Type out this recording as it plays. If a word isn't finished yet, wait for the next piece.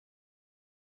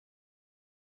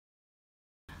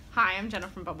Hi, I'm Jenna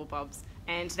from Bubble Bobs,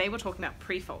 and today we're talking about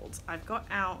prefolds. I've got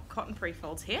our cotton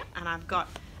prefolds here, and I've got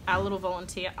our little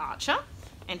volunteer Archer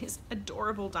and his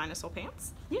adorable dinosaur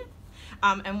pants. Yeah.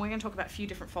 And we're going to talk about a few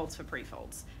different folds for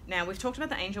prefolds. Now, we've talked about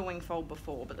the angel wing fold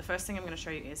before, but the first thing I'm going to show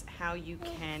you is how you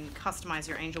can customize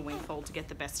your angel wing fold to get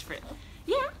the best fit.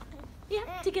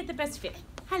 To get the best fit.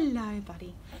 Hello,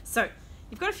 buddy. So,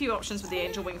 you've got a few options with the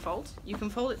angel wing fold. You can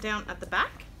fold it down at the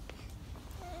back,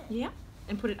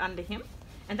 and put it under him.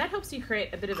 And that helps you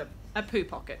create a bit of a poo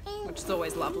pocket, which is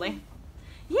always lovely.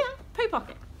 Poo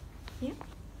pocket.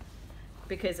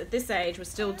 Because at this age, we're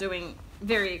still doing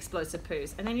very explosive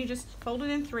poos. And then you just fold it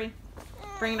in three,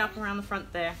 bring it up around the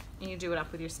front there, and you do it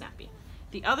up with your snappy.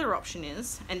 The other option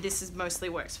is, and this is mostly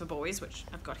works for boys, which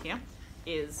I've got here,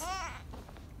 is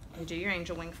you do your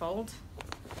angel wing fold,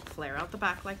 flare out the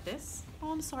back like this.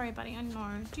 Oh, I'm sorry, buddy, I know.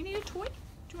 Do you need a toy? Do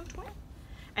you want a toy?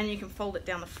 And you can fold it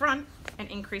down the front and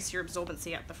increase your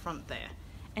absorbency at the front there.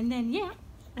 And then,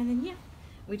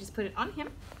 we just put it on him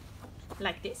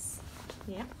like this.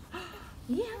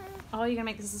 Oh, you're gonna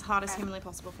make this as hard as humanly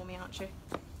possible for me, aren't you?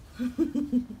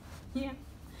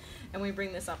 And we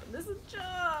bring this up, and this is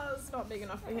just not big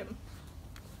enough for him.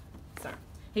 So,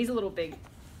 he's a little big.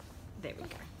 There we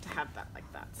go, to have that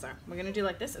like that. So we're going to do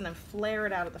like this and then flare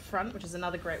it out at the front, which is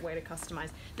another great way to customize.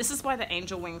 This is why the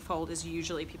angel wing fold is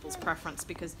usually people's preference,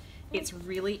 because it's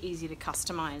really easy to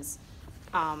customize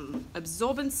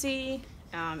absorbency,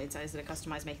 it's easy to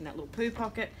customize making that little poo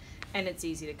pocket, and it's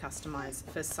easy to customize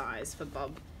for size for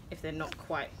bub if they're not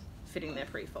quite fitting their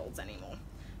prefolds anymore.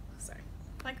 So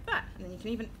like that, and then you can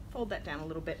even fold that down a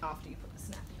little bit after you put the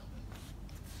snappy on.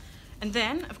 And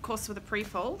then, of course, with a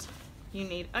prefold, you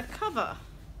need a cover.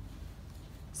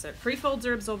 So prefolds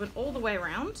are absorbent all the way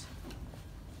around.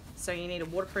 So you need a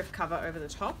waterproof cover over the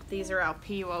top. These are our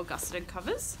PUL gusseted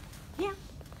covers.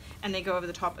 And they go over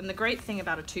the top. And the great thing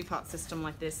about a two-part system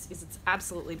like this is it's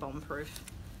absolutely bomb-proof.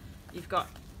 You've got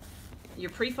your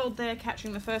prefold there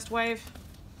catching the first wave,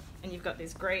 and you've got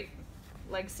this great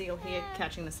leg seal here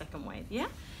catching the second wave.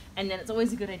 And then it's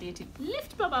always a good idea to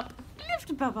lift bub up,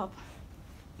 lift bub up.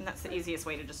 And that's the easiest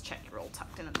way to just check you're all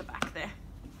tucked in at the back there.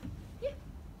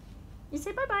 You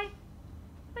say bye-bye.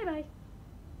 Bye-bye.